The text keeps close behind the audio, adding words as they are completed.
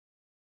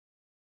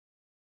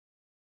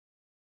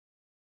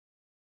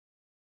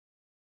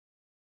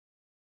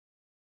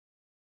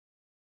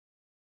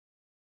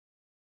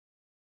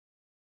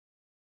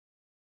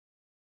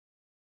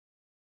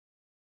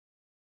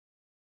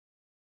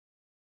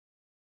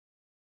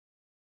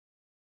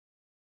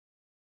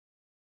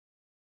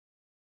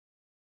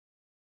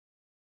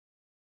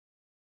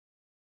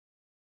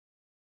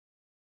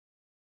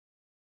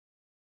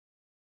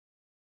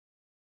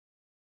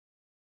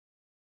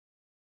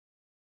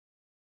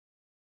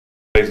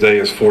Today's day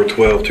is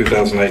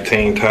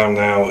 4/12/2018. Time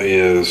now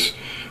is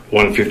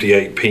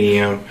 1:58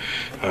 p.m.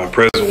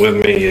 Present with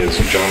me is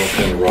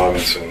Johnathan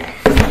Robinson.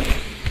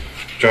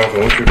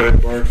 Johnathan, what's your date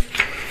of birth?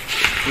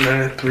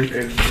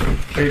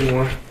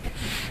 9/3/81.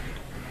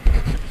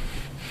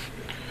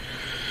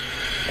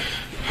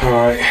 All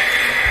right.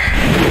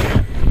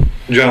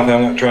 Johnathan,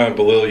 I'm not trying to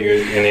belittle you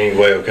in any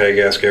way, okay?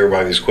 You ask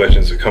everybody these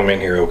questions that come in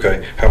here,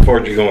 okay? How far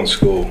did you go in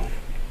school?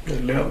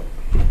 11.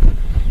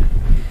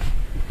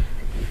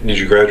 Did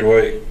you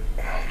graduate?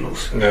 No,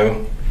 sir.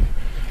 No?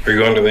 Are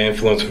you under the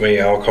influence of any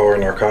alcohol or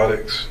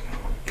narcotics?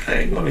 I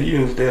ain't gonna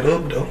use that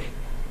up though.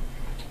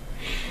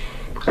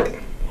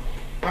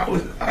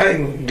 I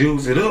ain't gonna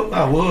use it up.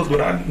 I was,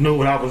 but I knew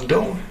what I was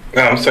doing.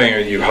 No, I'm saying,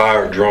 are you high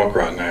or drunk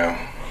right now?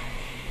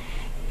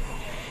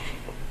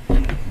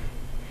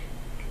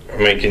 I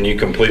mean, can you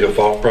complete a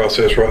thought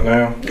process right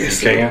now? Yes, you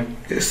sir. can?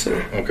 Yes,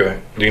 sir. Okay.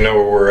 Do you know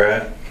where we're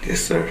at? Yes,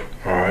 sir.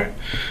 All right.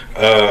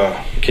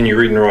 Can you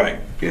read and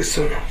write? Yes,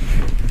 sir.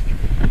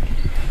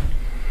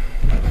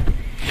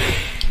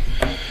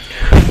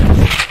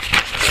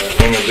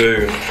 What I'm going to do,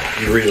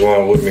 you read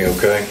along with me,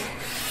 okay?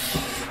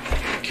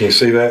 Can you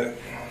see that?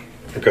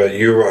 Okay,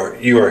 you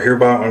are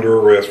hereby under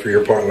arrest for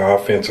your part in the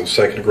offense of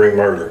second-degree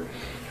murder.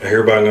 I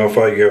hereby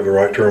notify you have the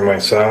right to remain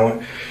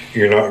silent.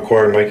 You're not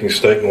required to make any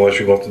statement unless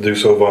you want to do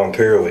so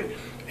voluntarily.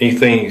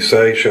 Anything you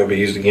say shall be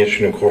used against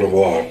you in a court of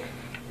law.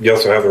 You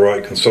also have the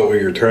right to consult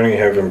with your attorney and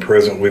have him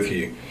present with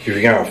you. If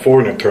you cannot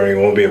afford an attorney, he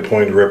won't be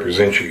appointed to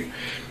represent you.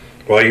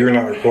 While you are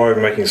not required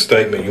to make a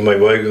statement, you may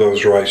waive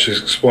those rights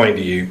as explained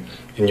to you,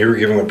 and you are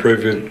given the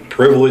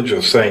privilege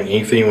of saying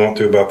anything you want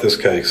to about this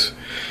case.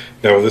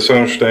 Now, with this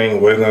understanding,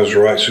 waiving those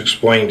rights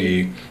explained to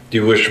you, do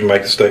you wish to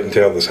make a statement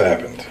to how this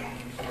happened?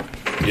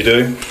 You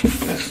do?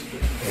 Yes.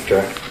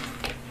 Okay.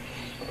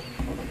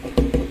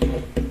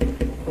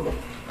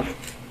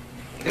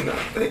 And I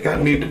think I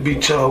need to be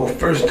charged with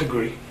first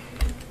degree.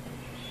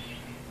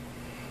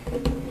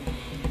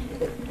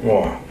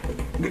 Why?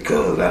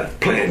 Because I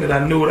planned it. I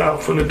knew what I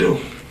was finna do.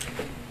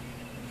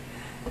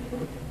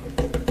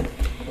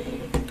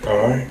 All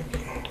right.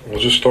 We'll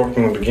just start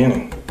from the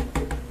beginning.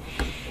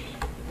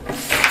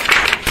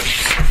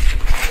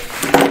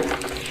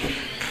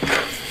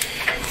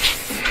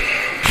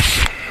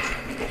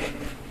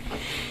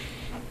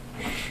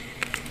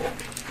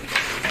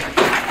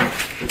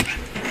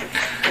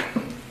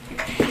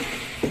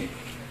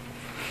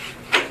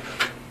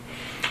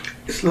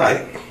 It's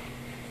like,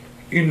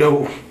 you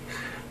know,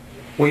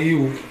 when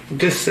you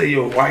just say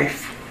your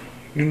wife,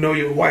 you know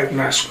your wife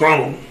not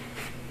strong.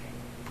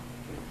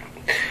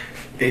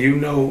 And you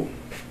know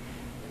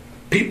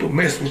people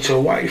mess with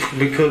your wife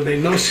because they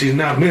know she's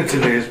not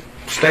mentally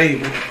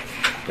stable.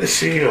 But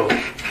still,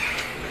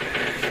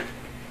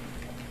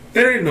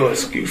 there ain't no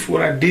excuse for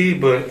what I did,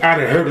 but I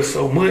done hurt her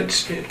so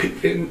much,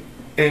 and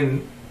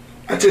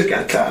I just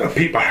got tired of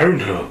people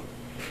hurting her.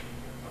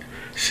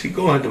 She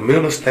going through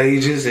mental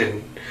stages,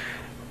 and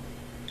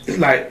it's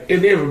like,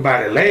 and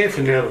everybody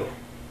laughing at her.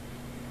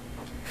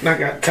 And I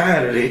got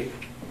tired of it.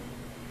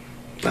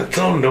 I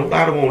told them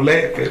nobody won't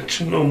laugh at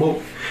you no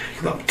more.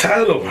 Cause I'm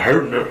tired of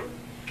hurting her.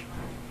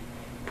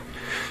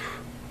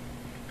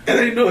 And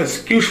ain't no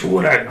excuse for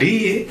what I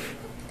did.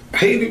 I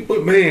hate it,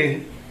 but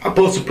man, I'm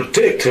supposed to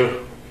protect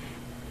her.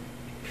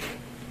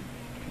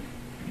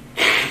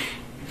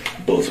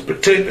 I'm supposed to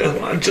protect her. That's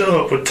my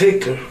job,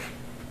 protect her.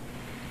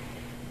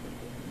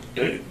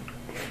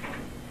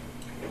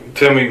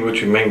 Tell me what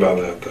you mean by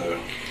that, though.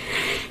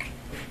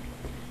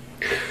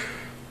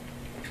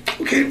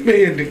 Okay,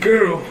 man, the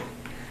girl,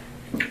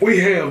 we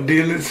have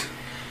dealings.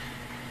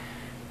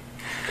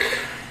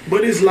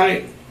 But it's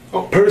like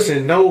a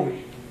person know,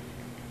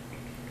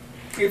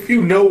 if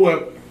you know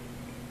what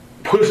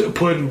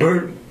putting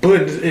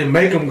buttons and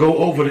make them go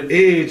over the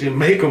edge and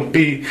make them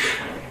be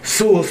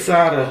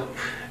suicidal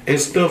and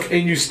stuff,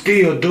 and you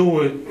still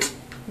do it,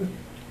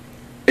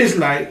 it's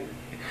like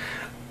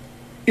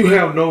you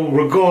have no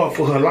regard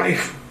for her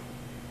life.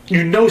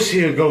 You know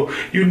she'll go,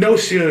 you know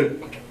she'll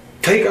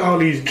take all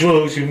these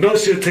drugs, you know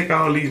she'll take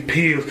all these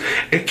pills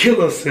and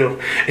kill herself,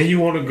 and you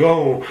want to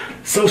go on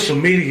social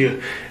media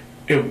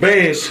and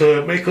bash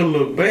her, make her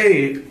look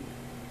bad,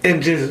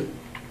 and just,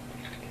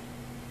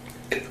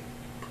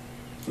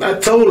 I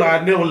told her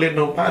I'd never let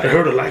nobody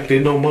hurt her like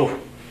that no more.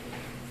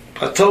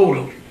 I told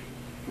her,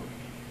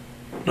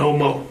 no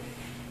more.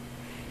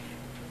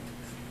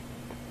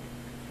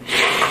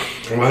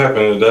 What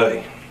happened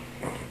today?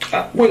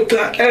 I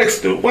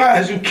asked her,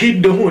 why did you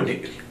keep doing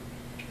it?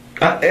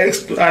 I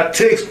asked her, I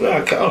texted her,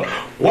 I called her,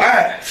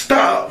 why?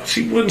 Stop.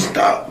 She wouldn't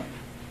stop.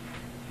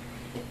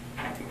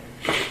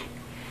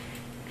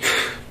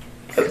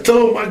 I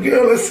told my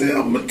girl, I said,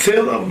 I'm going to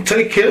tell her, I'm going to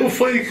take care of her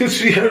for you because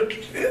she hurt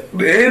you.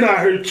 And I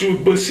hurt you,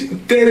 but she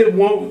daddy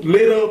won't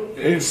let up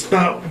and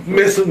stop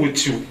messing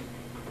with you.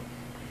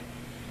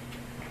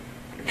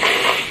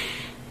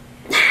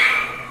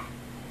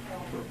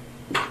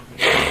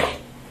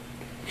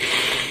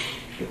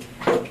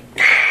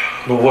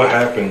 But what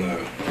happened,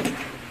 though?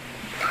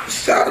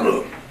 Shot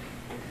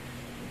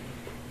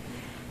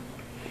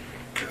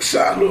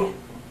her.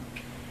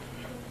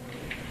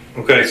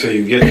 Okay, so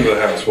you get to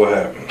the house. What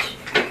happens?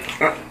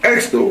 I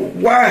asked her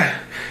why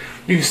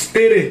you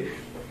steady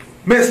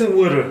messing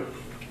with her.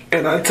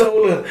 And I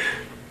told her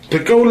to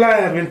go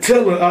live and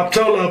tell her, I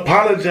told her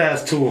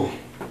apologize to her.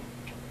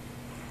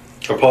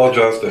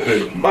 Apologize to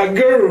who? My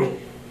girl.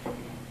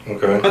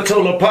 Okay. I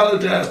told her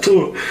apologize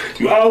to her.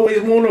 You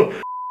always want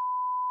to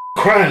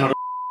crowd,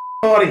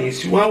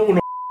 audience. You always want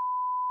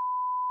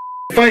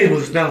to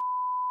famous now.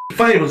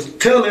 Famous.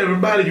 Tell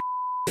everybody you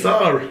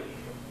sorry.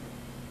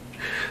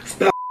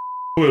 Stop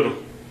with her.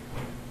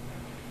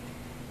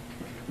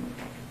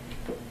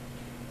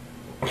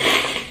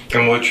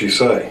 And what'd she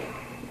say?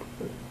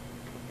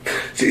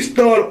 She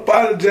started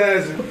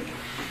apologizing.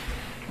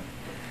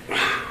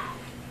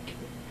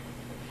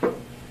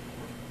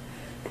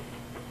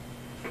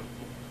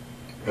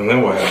 And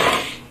then what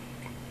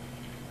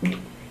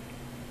happened?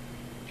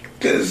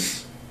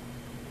 Just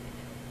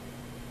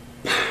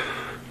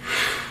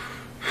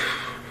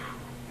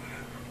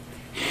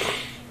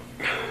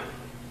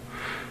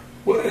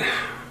what?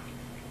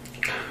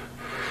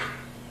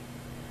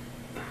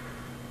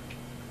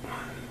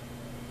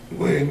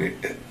 When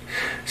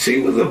she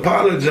was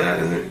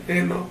apologizing,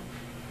 you know,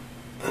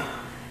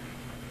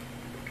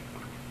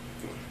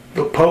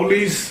 the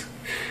police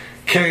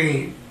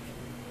came.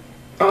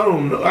 I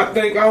don't know. I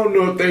don't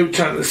know if they were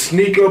trying to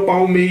sneak up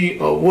on me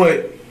or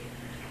what.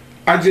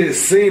 I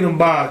just seen them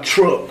by a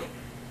truck,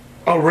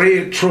 a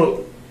red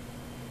truck,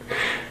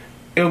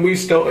 and we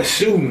started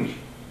shooting.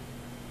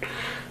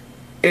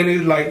 And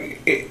it's like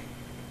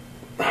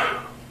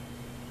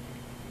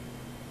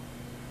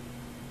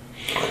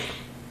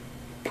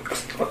I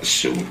started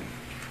shooting.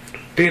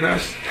 Then I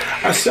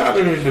shot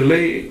her in the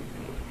leg.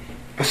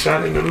 I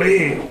shot her in the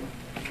leg.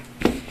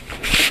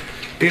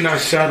 Then I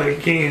shot her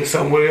again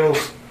somewhere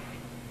else.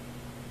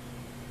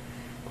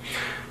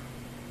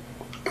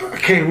 I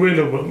can't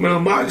really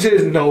remember. I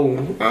just know.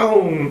 I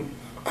don't.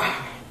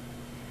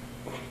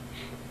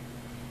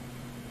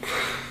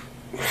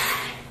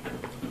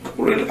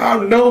 Really, I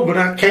know, but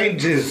I can't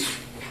just.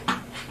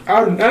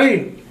 I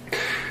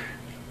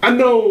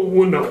know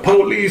when the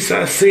police,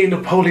 I seen the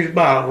police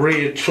by a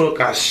red truck,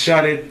 I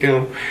shot at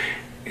them,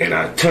 and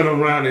I turned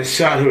around and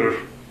shot her.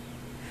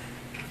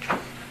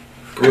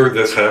 Where did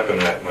this happen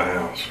at in the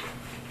house?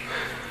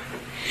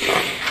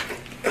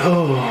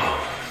 Oh,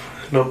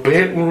 the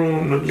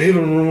bedroom, the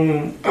living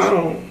room.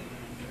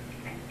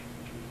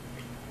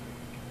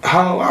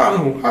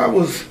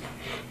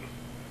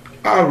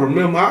 I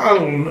remember, I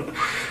don't know.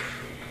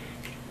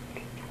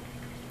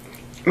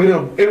 You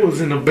know, it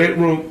was in the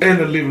bedroom and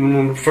the living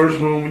room. The first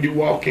room when you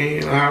walk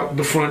in, out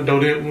the front door,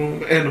 that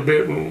room, and the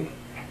bedroom.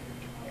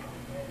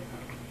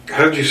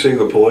 How did you see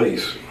the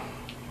police?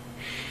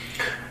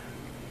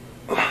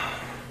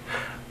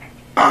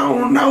 I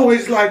don't know.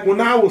 It's like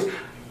when I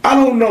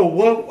don't know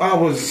what I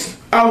was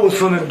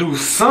gonna do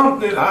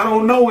something. I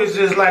don't know. It's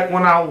just like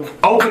when I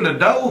opened the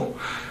door,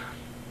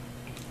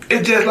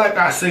 it's just like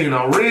I seen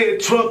a red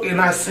truck and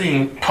I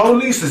seen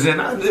police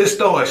and I just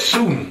started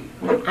shooting.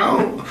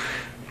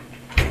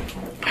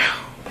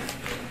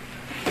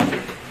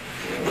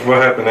 What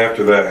happened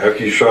after that?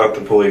 After you shot the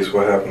police,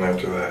 what happened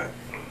after that?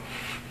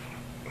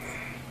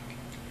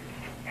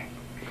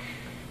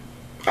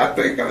 I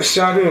think I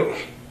shot him.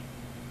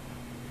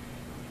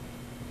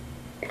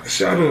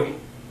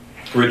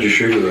 Where'd you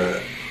shoot her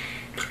at?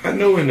 I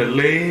know in the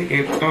leg,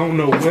 and I don't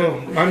know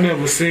well. I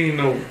never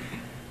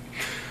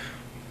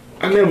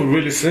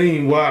really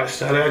seen why I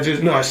shot her. I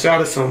just know I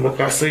shot her something,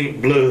 like I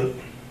seen blood.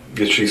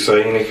 Did she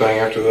say anything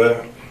after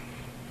that?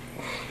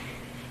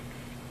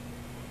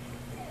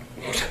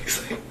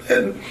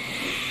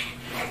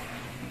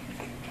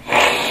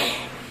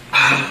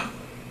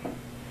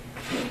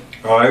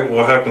 Alright,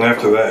 what happened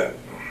after that?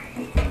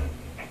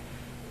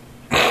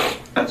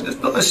 I just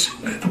started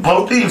shooting at the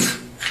police.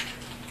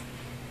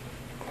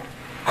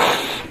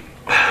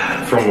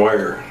 From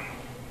where?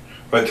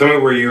 Like, tell me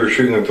where you were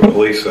shooting at the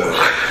police at.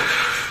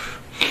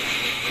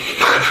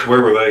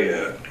 Where were they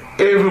at?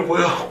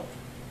 Everywhere.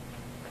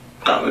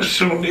 I was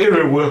shooting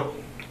everywhere.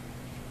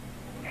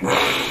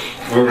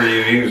 What were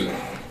you using?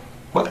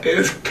 My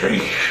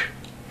SK.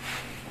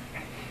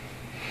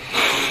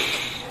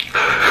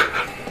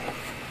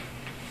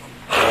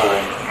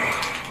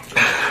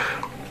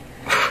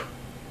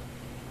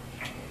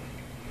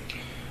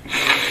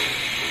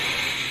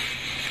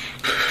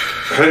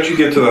 How did you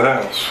get to the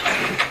house?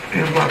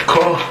 In my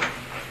car.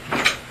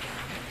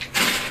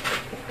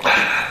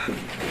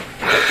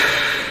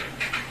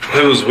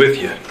 Who was with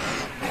you?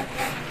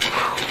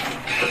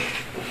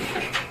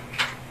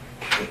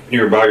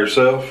 You were by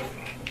yourself?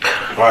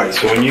 Alright,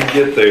 so when you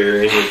get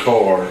there in your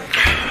car,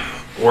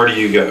 where do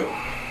you go?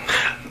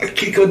 I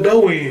kick a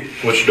door in.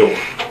 Which door?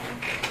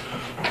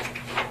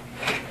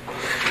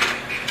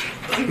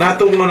 Not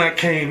the one I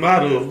came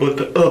out of, but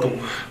the other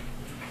one.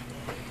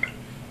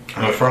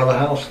 In the front of the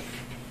house?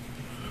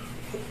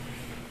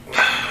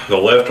 The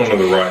left one or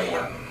the right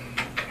one?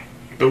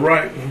 The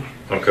right one.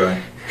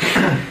 Okay.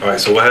 Alright,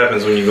 so what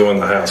happens when you go in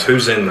the house?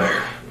 Who's in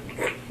there?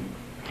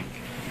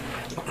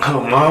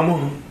 Her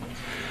mama.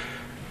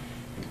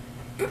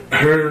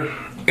 her,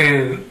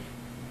 and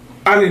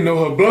I didn't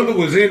know her brother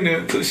was in there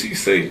until she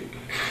said,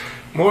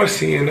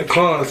 Marcy in the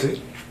closet.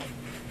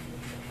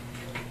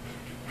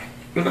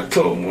 And I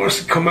told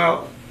Marcy, come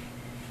out.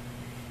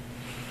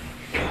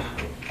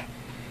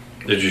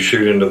 Did you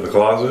shoot into the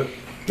closet?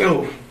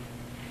 No.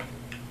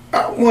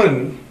 I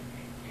wasn't.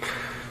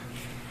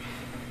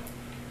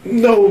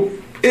 No,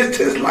 it's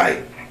just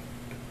like,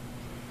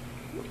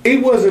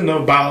 it wasn't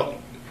about,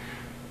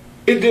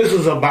 it just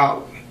was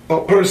about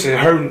a person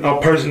hurting a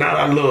person that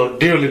I love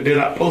dearly that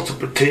I'm supposed to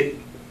protect.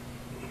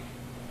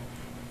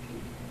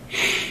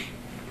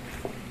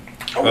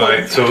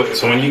 Alright, so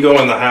when you go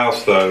in the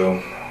house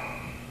though,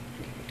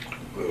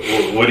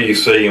 what do you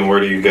see and where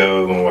do you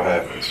go and what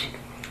happens?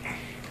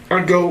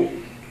 I go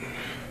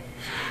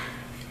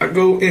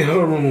in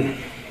her room.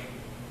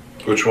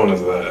 Which one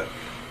is that?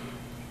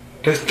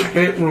 That's the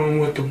bedroom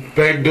with the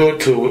back door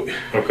to it.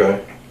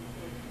 Okay.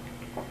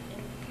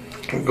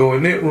 I go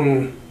in that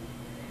room,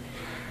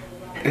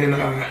 and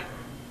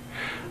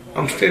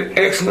I'm still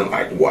asking her,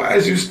 like, why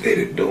is you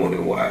steady doing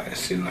it? Why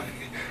is she like?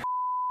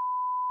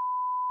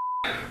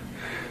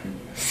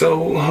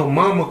 So her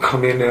mama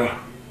come in there.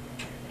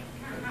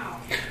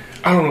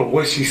 I don't know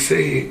what she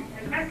said,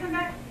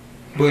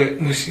 but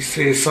when she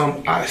said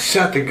something, I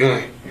shot the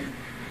gun.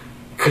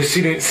 Cause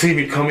she didn't see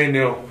me come in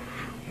there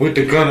with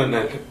the gun or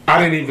nothing. I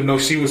didn't even know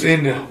she was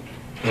in there.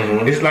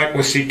 Mm-hmm. It's like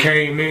when she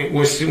came in,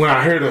 when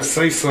I heard her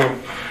say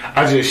something,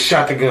 I just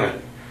shot the gun.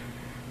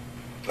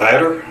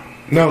 At her?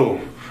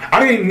 No,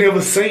 I didn't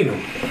never seen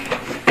him.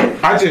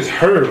 I just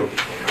heard him.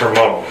 Her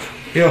mom.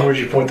 Yeah. Where'd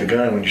you point the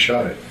gun when you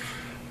shot it?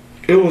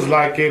 It was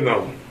like,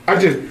 I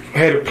just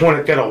had it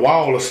pointed at a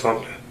wall or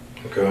something.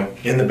 Okay.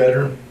 In the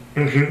bedroom?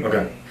 Mm-hmm.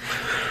 Okay.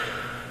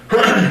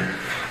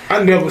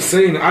 I never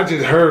seen it. I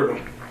just heard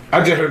him. I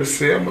just heard her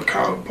say, I'm gonna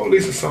call the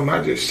police or something.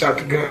 I just shot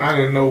the gun. I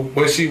didn't know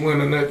where she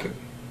went or nothing.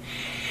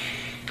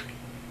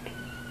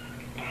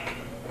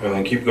 And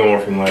then keep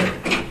going from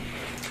there.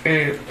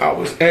 And I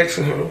was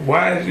asking her,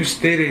 why are you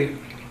steady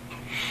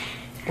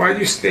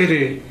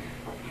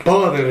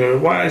bothering her?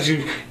 Why is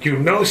you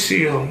know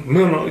she a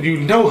mental, you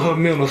know her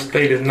mental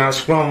state is not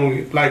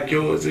strong like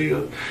yours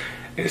is.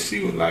 And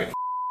she was like,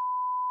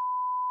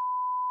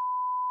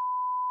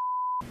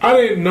 I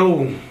didn't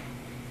know.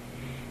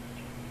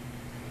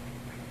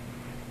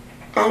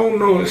 I don't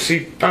know if she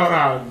thought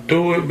I'd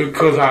do it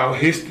because of our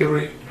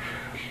history.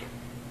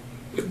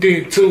 But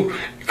then too,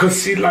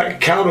 because she like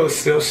counted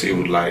herself, she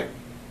was like,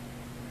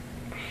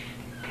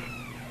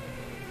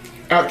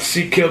 after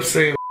she kept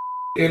saying,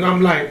 and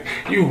I'm like,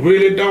 you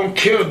really don't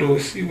care, do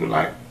it? She was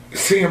like,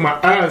 seeing my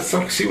eyes,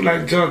 she was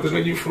like, Johnathan, are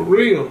you for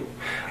real?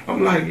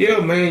 I'm like, yeah,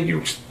 man,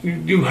 you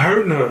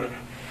hurting her.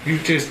 You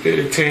just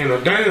started tearing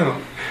her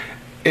down.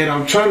 And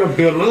I'm trying to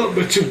build up,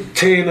 but you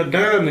tearing her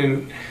down,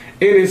 and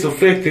it's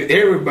affected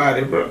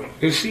everybody, bro.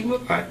 And she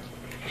was like,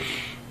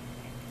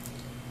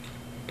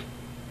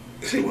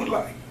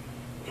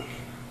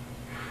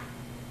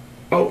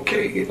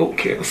 okay,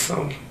 or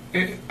something.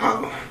 And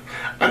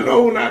I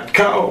know when I had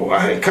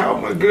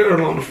called my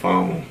girl on the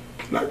phone,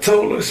 and I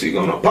told her she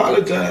gonna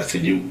apologize to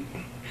you.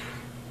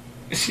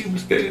 And she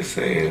was there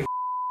saying,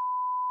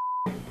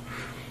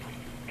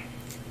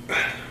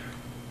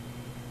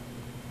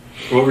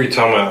 what were you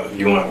talking about?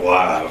 You went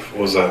live.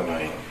 What does that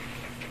mean?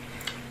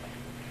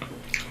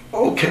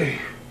 Okay.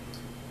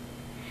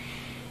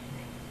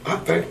 I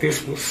think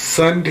this was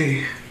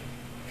Sunday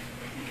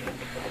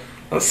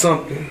or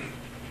something.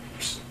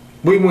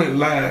 We went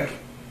live.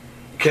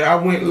 Okay, I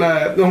went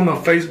live on her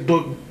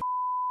Facebook,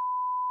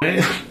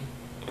 man.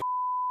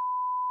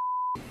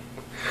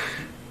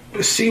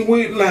 But she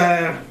went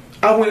live.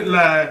 I went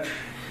live.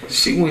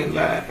 She went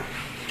live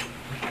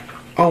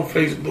on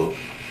Facebook.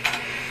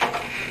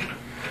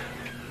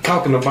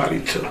 Talking about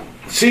each other.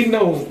 She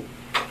knows.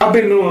 I've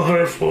been knowing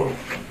her for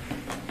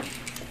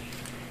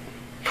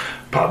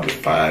probably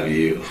 5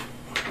 years.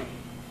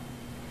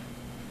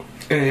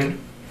 And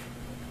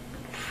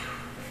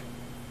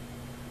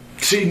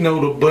she know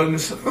the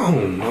buttons. I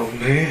don't know,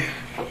 man.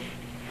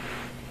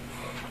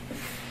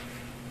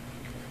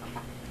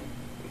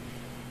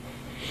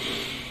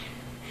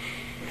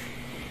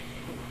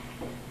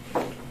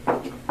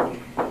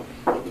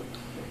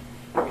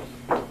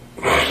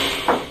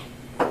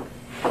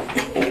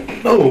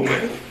 No,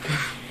 man.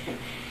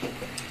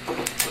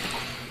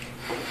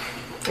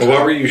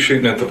 Why were you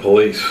shooting at the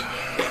police?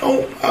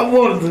 Oh, I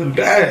wanted to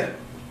die.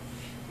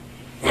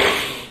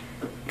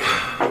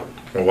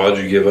 Well, why'd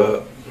you give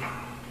up?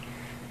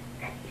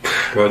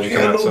 Why'd you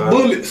come outside? No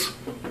bullets.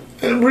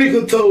 And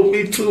Rika told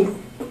me to.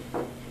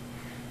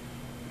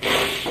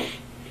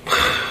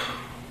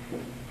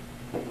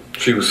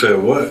 She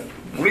said what?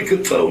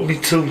 Rika told me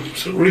to.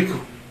 So Rika.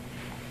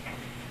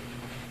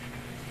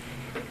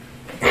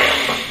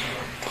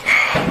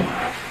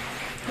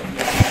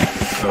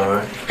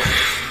 Alright.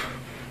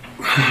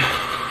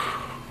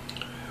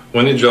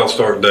 When did y'all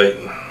start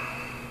dating?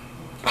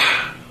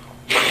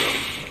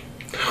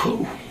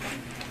 Who?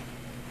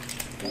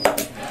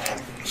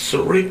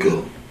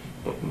 Sarika.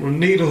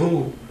 Renita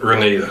who?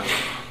 Renita.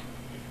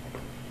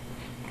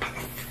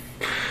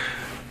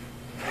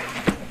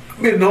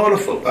 Been knowing her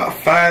for about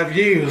 5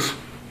 years.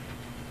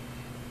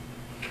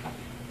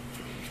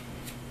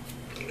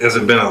 Has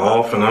it been an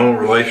off and on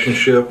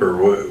relationship or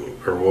what?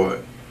 Or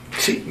what?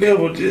 She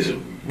never just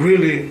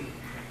really.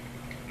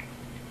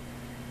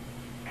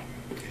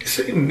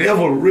 She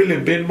never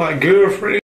really been my girlfriend.